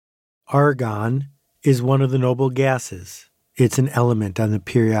Argon is one of the noble gases. It's an element on the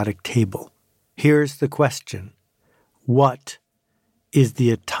periodic table. Here's the question. What is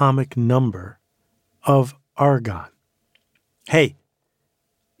the atomic number of argon? Hey,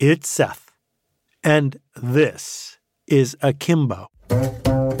 it's Seth, and this is Akimbo.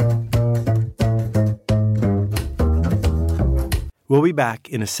 We'll be back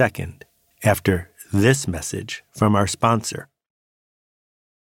in a second after this message from our sponsor.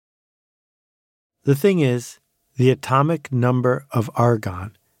 The thing is, the atomic number of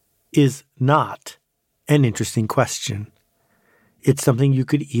argon is not an interesting question. It's something you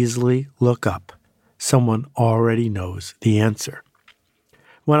could easily look up. Someone already knows the answer.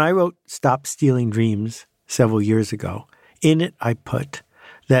 When I wrote Stop Stealing Dreams several years ago, in it I put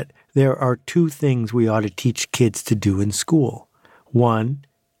that there are two things we ought to teach kids to do in school. One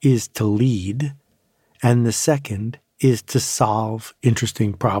is to lead, and the second is to solve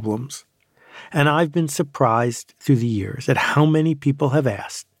interesting problems. And I've been surprised through the years at how many people have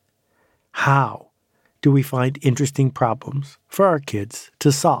asked, how do we find interesting problems for our kids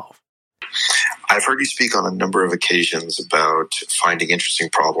to solve? I've heard you speak on a number of occasions about finding interesting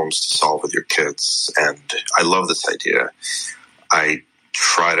problems to solve with your kids, and I love this idea. I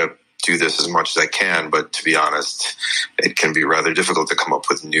try to do this as much as I can, but to be honest, it can be rather difficult to come up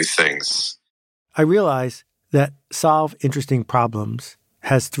with new things. I realize that solve interesting problems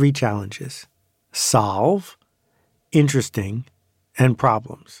has three challenges: solve, interesting, and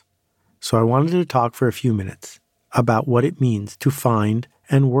problems. So I wanted to talk for a few minutes about what it means to find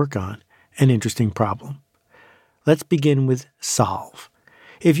and work on an interesting problem. Let's begin with solve.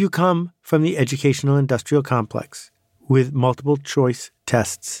 If you come from the educational industrial complex with multiple choice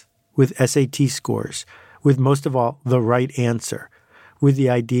tests, with SAT scores, with most of all the right answer, with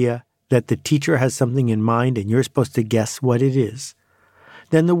the idea that the teacher has something in mind and you're supposed to guess what it is,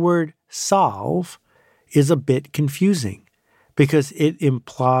 then the word solve is a bit confusing because it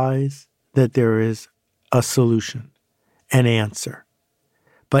implies that there is a solution, an answer.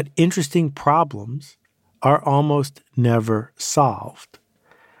 But interesting problems are almost never solved.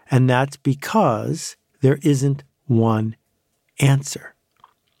 And that's because there isn't one answer.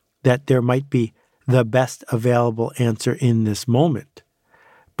 That there might be the best available answer in this moment,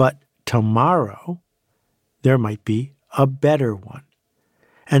 but tomorrow there might be a better one.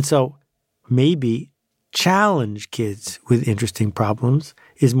 And so maybe challenge kids with interesting problems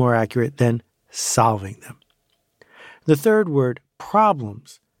is more accurate than solving them. The third word,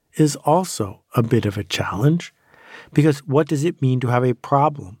 problems, is also a bit of a challenge because what does it mean to have a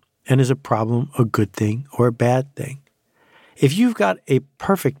problem? And is a problem a good thing or a bad thing? If you've got a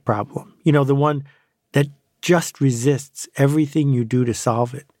perfect problem, the one that just resists everything you do to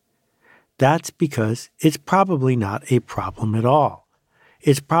solve it, that's because it's probably not a problem at all.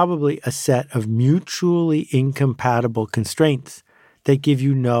 It's probably a set of mutually incompatible constraints that give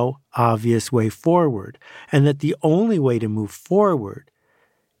you no obvious way forward, and that the only way to move forward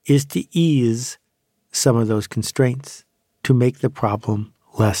is to ease some of those constraints to make the problem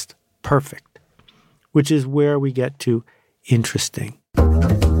less perfect, which is where we get to interesting.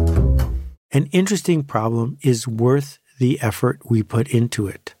 An interesting problem is worth the effort we put into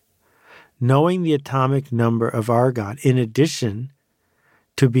it. Knowing the atomic number of argon, in addition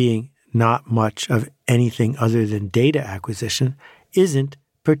to being not much of anything other than data acquisition, isn't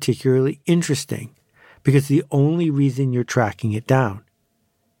particularly interesting because the only reason you're tracking it down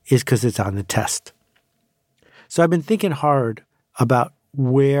is because it's on the test. So I've been thinking hard about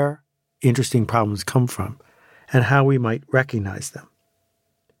where interesting problems come from and how we might recognize them.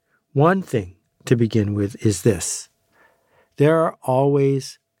 One thing to begin with is this. There are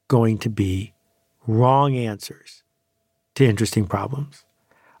always going to be wrong answers to interesting problems.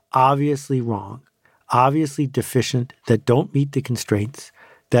 Obviously wrong, obviously deficient, that don't meet the constraints,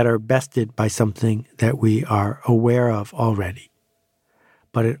 that are bested by something that we are aware of already.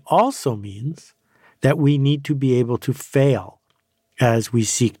 But it also means that we need to be able to fail as we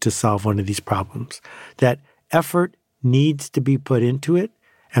seek to solve one of these problems, that effort needs to be put into it,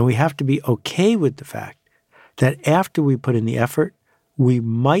 and we have to be okay with the fact that after we put in the effort, we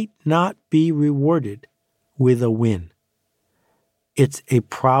might not be rewarded with a win. It's a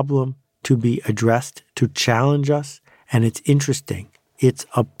problem to be addressed, to challenge us, and it's interesting. It's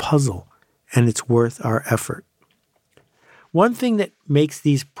a puzzle, and it's worth our effort. One thing that makes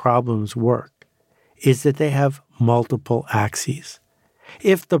these problems work is that they have multiple axes.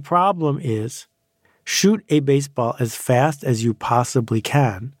 If the problem is shoot a baseball as fast as you possibly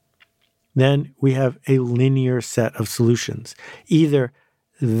can, then we have a linear set of solutions. Either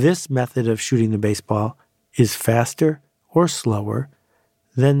this method of shooting the baseball is faster or slower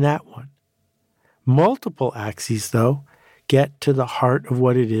than that one. Multiple axes, though, get to the heart of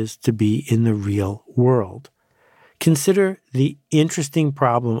what it is to be in the real world. Consider the interesting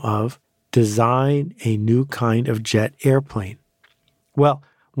problem of design a new kind of jet airplane. Well,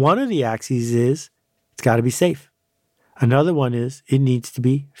 one of the axes is it's got to be safe. Another one is it needs to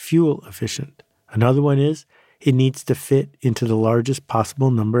be fuel efficient. Another one is it needs to fit into the largest possible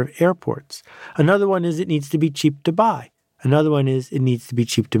number of airports. Another one is it needs to be cheap to buy. Another one is it needs to be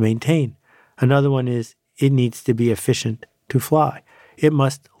cheap to maintain. Another one is it needs to be efficient to fly. It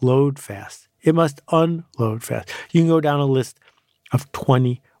must load fast. It must unload fast. You can go down a list of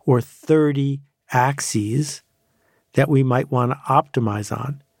 20 or 30 axes that we might want to optimize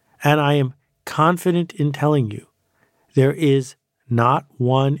on. And I am confident in telling you there is not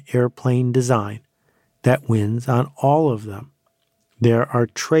one airplane design that wins on all of them. There are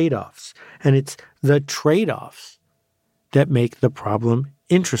trade-offs, and it's the trade-offs that make the problem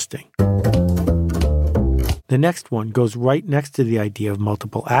interesting. The next one goes right next to the idea of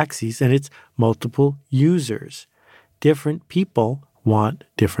multiple axes, and it's multiple users. Different people want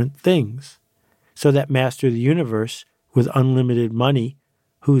different things. So that master of the universe with unlimited money,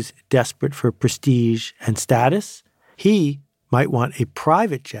 who's desperate for prestige and status, he might want a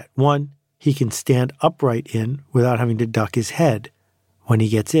private jet, one he can stand upright in without having to duck his head when he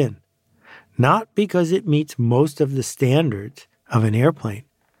gets in. Not because it meets most of the standards of an airplane,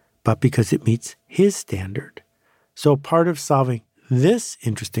 but because it meets his standard. So part of solving this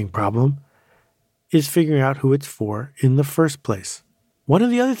interesting problem is figuring out who it's for in the first place. One of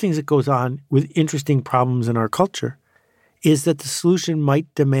the other things that goes on with interesting problems in our culture is that the solution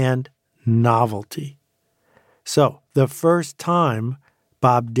might demand novelty. So the first time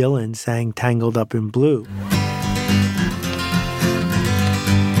Bob Dylan sang Tangled Up in Blue,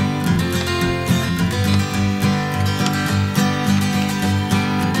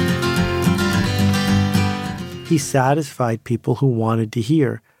 he satisfied people who wanted to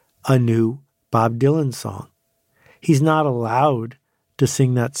hear a new Bob Dylan song. He's not allowed to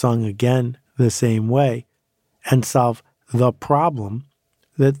sing that song again the same way and solve the problem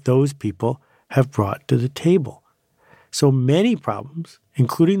that those people have brought to the table. So many problems,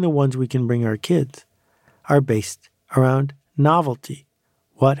 including the ones we can bring our kids, are based around novelty.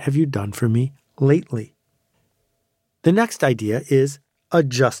 What have you done for me lately? The next idea is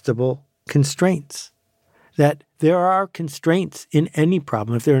adjustable constraints. That there are constraints in any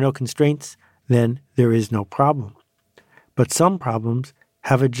problem. If there are no constraints, then there is no problem. But some problems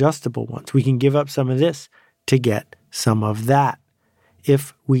have adjustable ones. We can give up some of this to get some of that.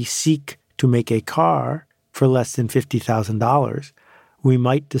 If we seek to make a car for less than $50,000, we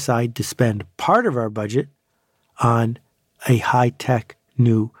might decide to spend part of our budget on a high-tech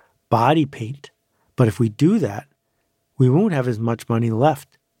new body paint. But if we do that, we won't have as much money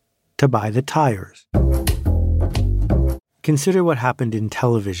left to buy the tires. Consider what happened in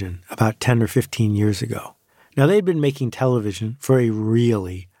television about 10 or 15 years ago. Now, they'd been making television for a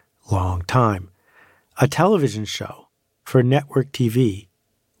really long time. A television show for network TV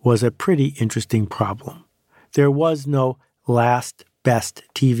was a pretty interesting problem. There was no last best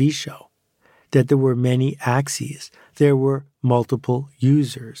TV show. That there were many axes. There were multiple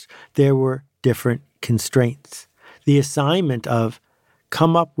users. There were different constraints. The assignment of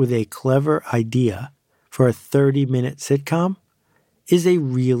come up with a clever idea for a 30-minute sitcom is a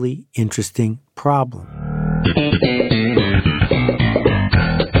really interesting problem.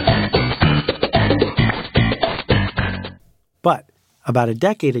 But about a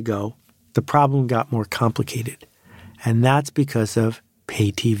decade ago, the problem got more complicated, and that's because of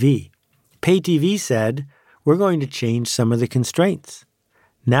pay TV. Pay TV said, we're going to change some of the constraints.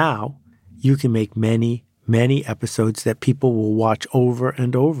 Now, you can make many, many episodes that people will watch over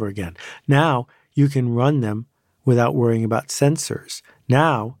and over again. Now, you can run them without worrying about censors.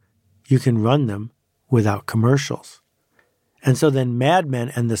 Now, you can run them without commercials. And so then Mad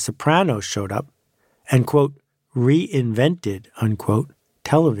Men and The Sopranos showed up and, quote, reinvented, unquote,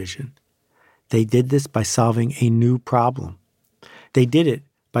 television. They did this by solving a new problem. They did it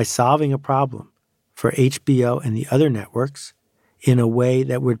by solving a problem for HBO and the other networks in a way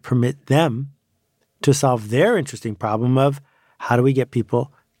that would permit them to solve their interesting problem of how do we get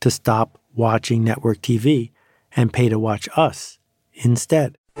people to stop watching network TV and pay to watch us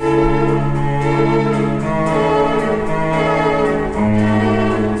instead.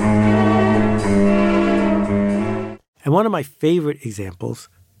 And one of my favorite examples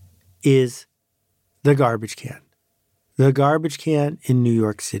is the garbage can. The garbage can in New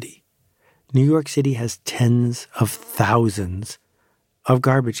York City. New York City has tens of thousands of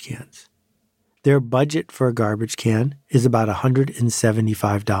garbage cans. Their budget for a garbage can is about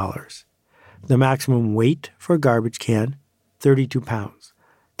 $175. The maximum weight for a garbage can, 32 pounds.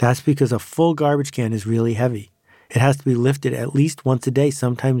 That's because a full garbage can is really heavy. It has to be lifted at least once a day,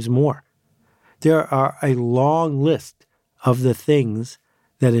 sometimes more. There are a long list of the things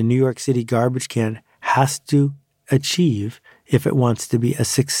that a New York City garbage can has to achieve if it wants to be a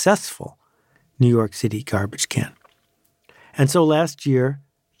successful New York City garbage can. And so last year,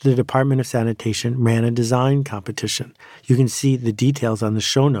 the Department of Sanitation ran a design competition. You can see the details on the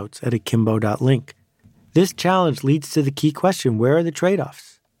show notes at akimbo.link. This challenge leads to the key question: where are the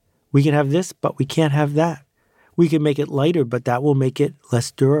trade-offs? We can have this, but we can't have that. We can make it lighter, but that will make it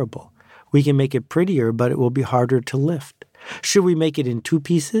less durable. We can make it prettier, but it will be harder to lift. Should we make it in two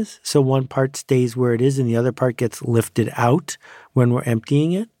pieces so one part stays where it is and the other part gets lifted out when we're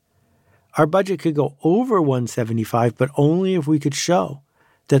emptying it? Our budget could go over $175, but only if we could show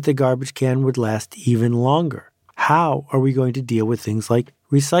that the garbage can would last even longer. How are we going to deal with things like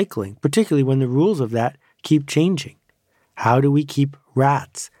recycling, particularly when the rules of that keep changing? How do we keep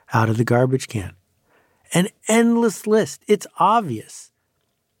rats out of the garbage can? An endless list. It's obvious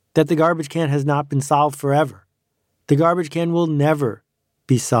that the garbage can has not been solved forever. The garbage can will never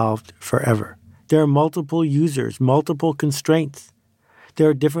be solved forever. There are multiple users, multiple constraints. There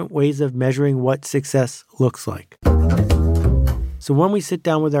are different ways of measuring what success looks like. So when we sit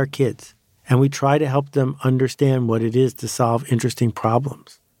down with our kids and we try to help them understand what it is to solve interesting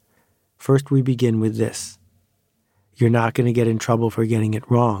problems, first we begin with this. You're not going to get in trouble for getting it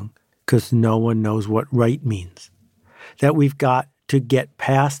wrong because no one knows what right means. That we've got to get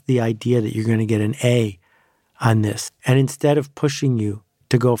past the idea that you're going to get an A on this. And instead of pushing you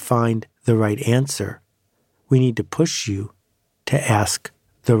to go find the right answer, we need to push you to ask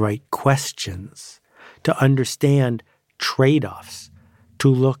the right questions, to understand trade-offs, to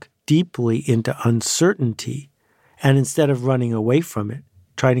look deeply into uncertainty, and instead of running away from it,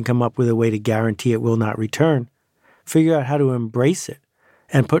 trying to come up with a way to guarantee it will not return, figure out how to embrace it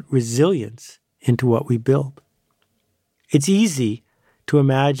and put resilience into what we build. It's easy to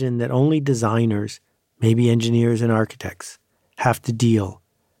imagine that only designers, maybe engineers and architects, have to deal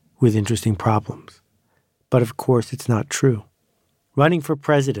with interesting problems. But of course, it's not true. Running for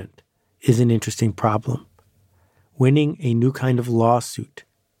president is an interesting problem. Winning a new kind of lawsuit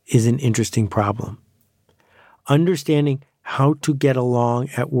is an interesting problem. Understanding how to get along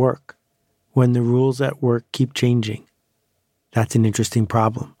at work when the rules at work keep changing, that's an interesting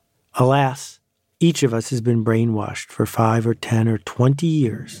problem. Alas, each of us has been brainwashed for 5 or 10 or 20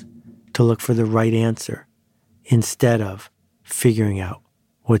 years to look for the right answer instead of figuring out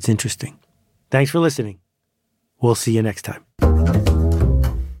what's interesting. Thanks for listening. We'll see you next time.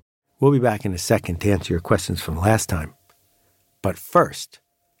 We'll be back in a second to answer your questions from last time. But first,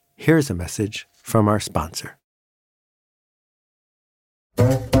 here's a message from our sponsor.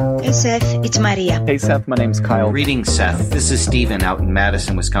 Hey, Seth, it's Maria. Hey, Seth, my name's Kyle. Greetings, Seth. This is Steven out in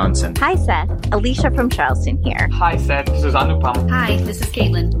Madison, Wisconsin. Hi, Seth. Alicia from Charleston here. Hi, Seth. This is Anupam. Hi, this is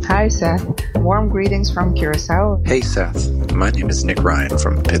Caitlin. Hi, Seth. Warm greetings from Curacao. Hey, Seth. My name is Nick Ryan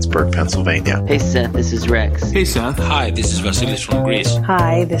from Pittsburgh, Pennsylvania. Hey, Seth. This is Rex. Hey, Seth. Hi, this is Vasilis from Greece.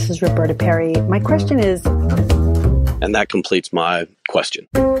 Hi, this is Roberta Perry. My question is... And that completes my question.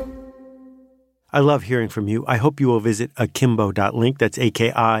 I love hearing from you. I hope you will visit akimbo.link, that's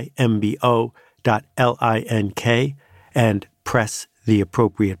akimbo.link, and press the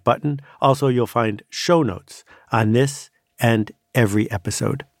appropriate button. Also, you'll find show notes on this and every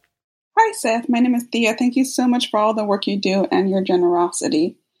episode. Hi, Seth. My name is Thea. Thank you so much for all the work you do and your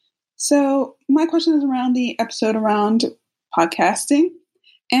generosity. So my question is around the episode around podcasting.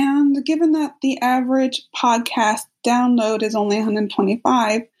 And given that the average podcast download is only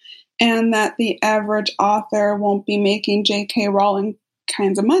 125, and that the average author won't be making J.K. Rowling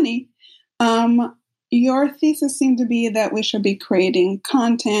kinds of money, your thesis seemed to be that we should be creating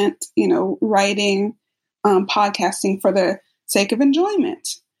content, writing, podcasting for the sake of enjoyment.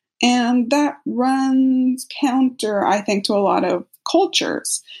 And that runs counter, I think, to a lot of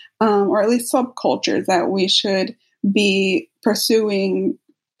cultures, or at least subcultures, that we should be pursuing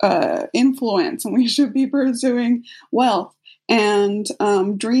influence and we should be pursuing wealth. And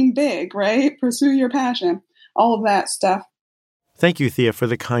dream big, right? Pursue your passion, all of that stuff. Thank you, Thea, for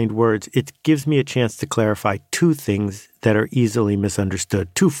the kind words. It gives me a chance to clarify two things that are easily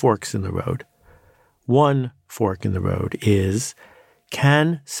misunderstood, two forks in the road. One fork in the road is,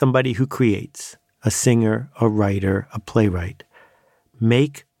 can somebody who creates, a singer, a writer, a playwright,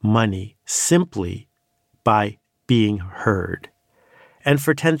 make money simply by being heard? And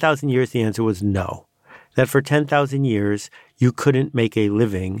for 10,000 years, the answer was no. That for 10,000 years, you couldn't make a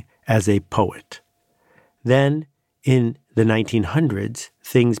living as a poet. Then in the 1900s,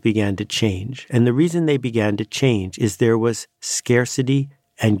 things began to change. And the reason they began to change is there was scarcity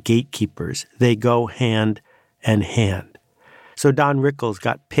and gatekeepers. They go hand in hand. So Don Rickles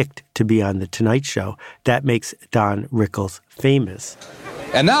got picked to be on The Tonight Show. That makes Don Rickles famous.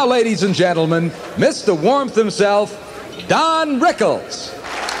 And now, ladies and gentlemen, Mr. Warmth himself, Don Rickles.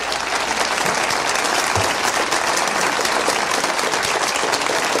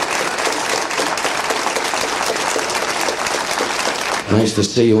 Nice to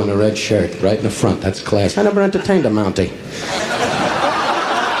see you in a red shirt, right in the front. That's class. I never entertained a Mountie.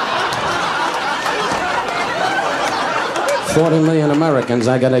 40 million Americans,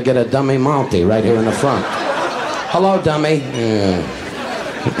 I gotta get a dummy Mountie right here in the front. Hello, dummy.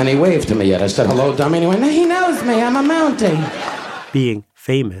 Yeah. And he waved to me yet. I said, hello, dummy. And he went, he knows me. I'm a Mountie. Being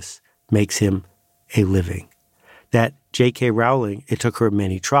famous makes him a living. That J.K. Rowling, it took her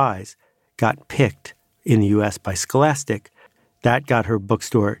many tries, got picked in the U.S. by Scholastic. That got her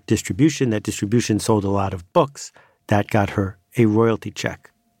bookstore distribution. That distribution sold a lot of books. That got her a royalty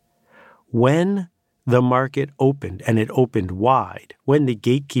check. When the market opened, and it opened wide, when the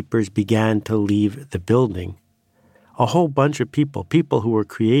gatekeepers began to leave the building, a whole bunch of people who were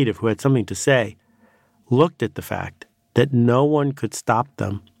creative, who had something to say, looked at the fact that no one could stop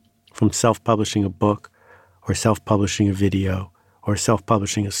them from self-publishing a book or self-publishing a video or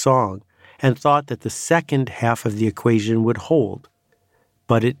self-publishing a song, and thought that the second half of the equation would hold.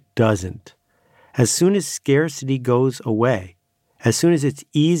 But it doesn't. As soon as scarcity goes away, as soon as it's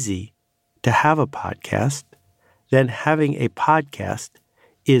easy to have a podcast, then having a podcast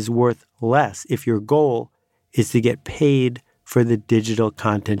is worth less if your goal is to get paid for the digital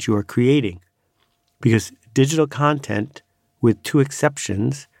content you are creating. Because digital content, with two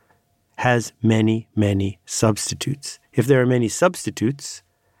exceptions, has many, many substitutes. If there are many substitutes,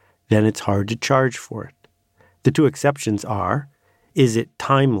 then it's hard to charge for it. The two exceptions are, is it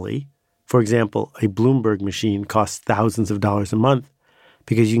timely? For example, a Bloomberg machine costs thousands of dollars a month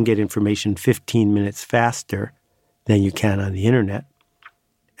because you can get information 15 minutes faster than you can on the internet.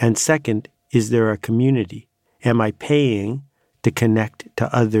 And second, is there a community? Am I paying to connect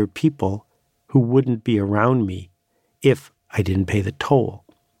to other people who wouldn't be around me if I didn't pay the toll?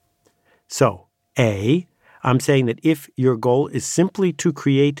 So, A, I'm saying that if your goal is simply to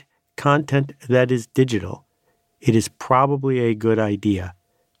create content that is digital, it is probably a good idea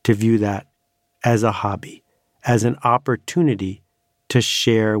to view that as a hobby, as an opportunity to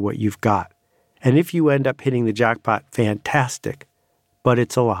share what you've got. And if you end up hitting the jackpot, fantastic, but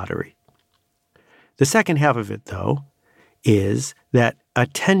it's a lottery. The second half of it, though, is that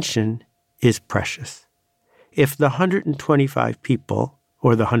attention is precious. If the 125 people,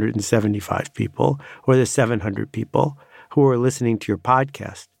 or the 175 people, or the 700 people who are listening to your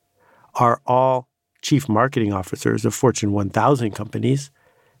podcast are all chief marketing officers of Fortune 1000 companies,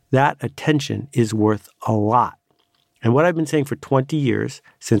 that attention is worth a lot. And what I've been saying for 20 years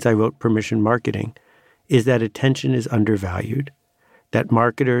since I wrote Permission Marketing is that attention is undervalued, that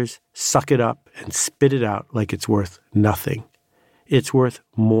marketers suck it up and spit it out like it's worth nothing. It's worth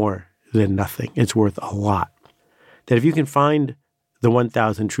more than nothing. It's worth a lot. That if you can find the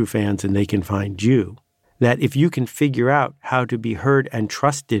 1,000 true fans and they can find you, that if you can figure out how to be heard and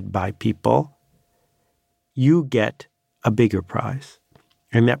trusted by people, you get a bigger prize.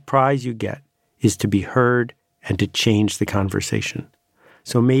 And that prize you get is to be heard and to change the conversation.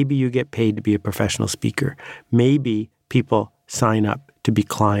 So maybe you get paid to be a professional speaker. Maybe people sign up to be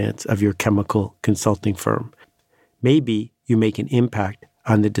clients of your chemical consulting firm. Maybe you make an impact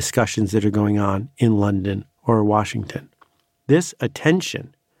on the discussions that are going on in London or Washington. This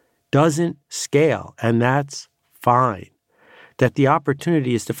attention doesn't scale, and that's fine. That the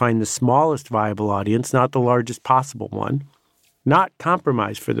opportunity is to find the smallest viable audience, not the largest possible one, not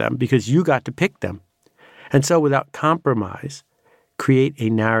compromise for them because you got to pick them. And so without compromise, create a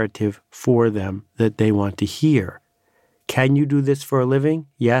narrative for them that they want to hear. Can you do this for a living?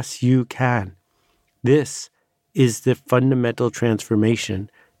 Yes, you can. This is the fundamental transformation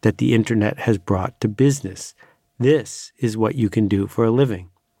that the internet has brought to business. This is what you can do for a living.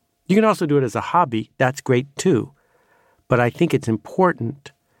 You can also do it as a hobby. That's great too. But I think it's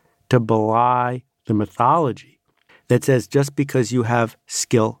important to belie the mythology that says just because you have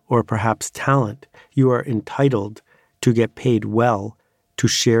skill or perhaps talent, you are entitled to get paid well to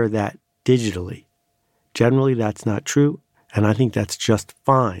share that digitally. Generally, that's not true, and I think that's just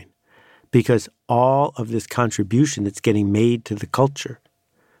fine, because all of this contribution that's getting made to the culture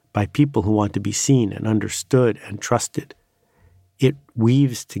by people who want to be seen and understood and trusted, it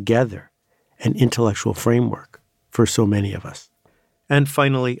weaves together an intellectual framework for so many of us. And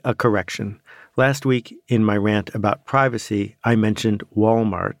finally, a correction. Last week, in my rant about privacy, I mentioned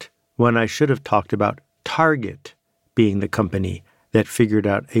Walmart when I should have talked about Target being the company that figured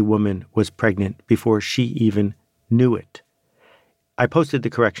out a woman was pregnant before she even knew it. I posted the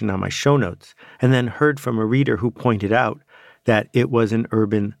correction on my show notes and then heard from a reader who pointed out that it was an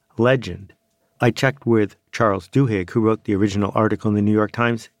urban legend. I checked with Charles Duhigg, who wrote the original article in the New York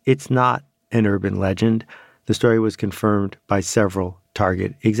Times. It's not an urban legend. The story was confirmed by several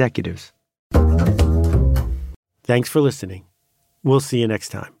Target executives. Thanks for listening. We'll see you next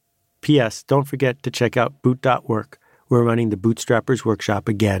time. P.S. Don't forget to check out Boot.work. We're running the Bootstrappers Workshop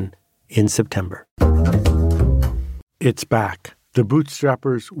again in September. It's back. The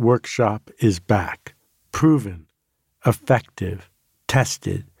Bootstrappers Workshop is back. Proven, effective,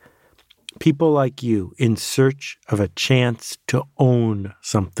 tested. People like you in search of a chance to own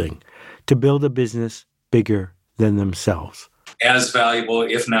something, to build a business bigger than themselves. As valuable,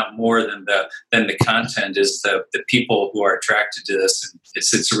 if not more than the content, is the people who are attracted to this.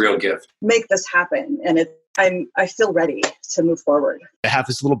 It's a real gift. Make this happen, and I feel ready to move forward. I have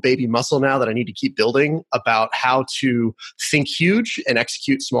this little baby muscle now that I need to keep building about how to think huge and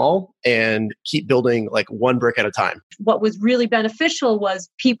execute small and keep building like one brick at a time. What was really beneficial was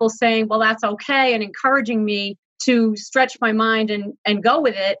people saying, well, that's okay, and encouraging me to stretch my mind and go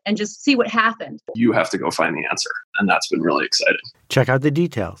with it and just see what happened. You have to go find the answer. And that's been really exciting. Check out the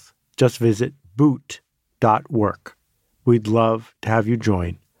details. Just visit boot.work. We'd love to have you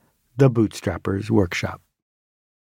join the Bootstrappers Workshop.